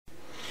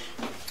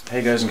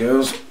Hey guys and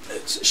girls,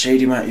 it's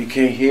Shady Matt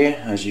UK here.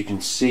 As you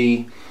can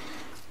see,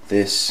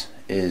 this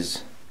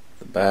is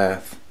the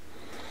bath,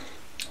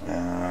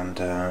 and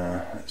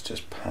let's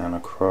just pan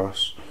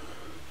across.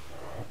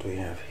 What do we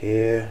have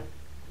here?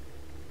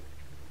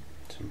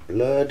 Some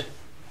blood,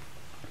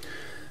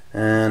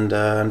 and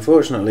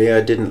unfortunately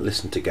I didn't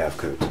listen to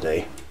Gavco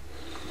today.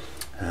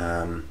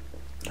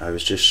 I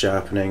was just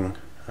sharpening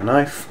a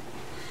knife.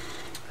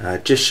 I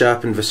just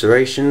sharpened the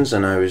serrations,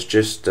 and I was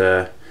just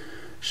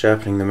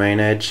sharpening the main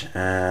edge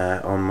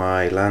on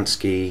my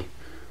Lansky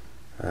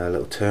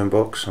little turn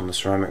box on the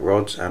ceramic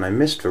rods, and I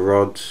missed the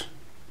rods,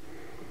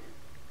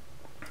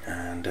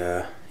 and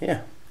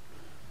yeah,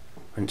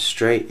 went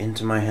straight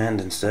into my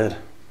hand instead,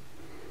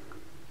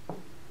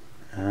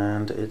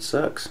 and it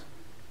sucks.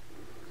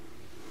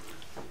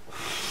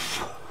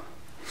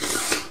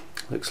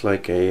 Looks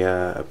like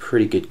a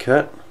pretty good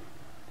cut.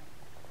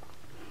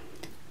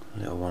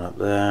 Little one up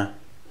there.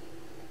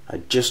 I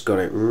just got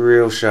it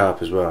real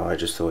sharp as well. I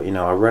just thought, you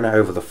know, I'll run it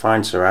over the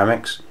fine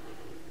ceramics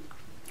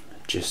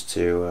just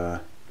to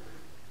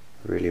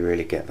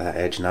really get that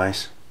edge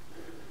nice.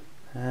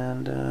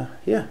 And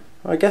yeah,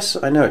 I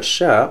guess I know it's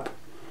sharp.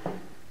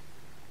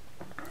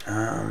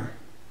 But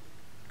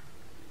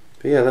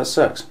yeah, that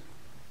sucks.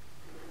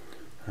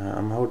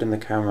 I'm holding the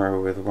camera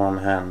with one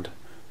hand.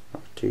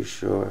 Not too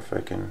sure if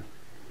I can.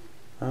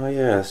 Oh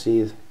yeah,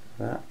 see,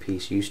 that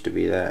piece used to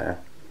be there,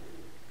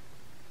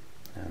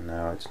 and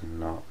now it's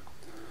not.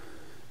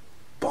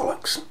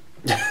 Bollocks.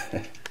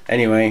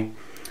 Anyway,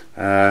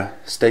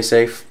 stay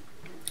safe,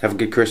 have a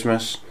good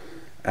Christmas,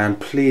 and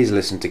please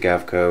listen to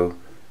Gavco.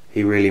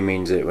 He really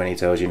means it when he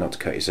tells you not to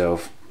cut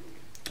yourself.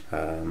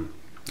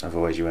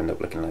 Otherwise you end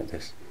up looking like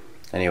this.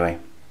 Anyway,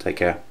 take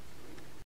care.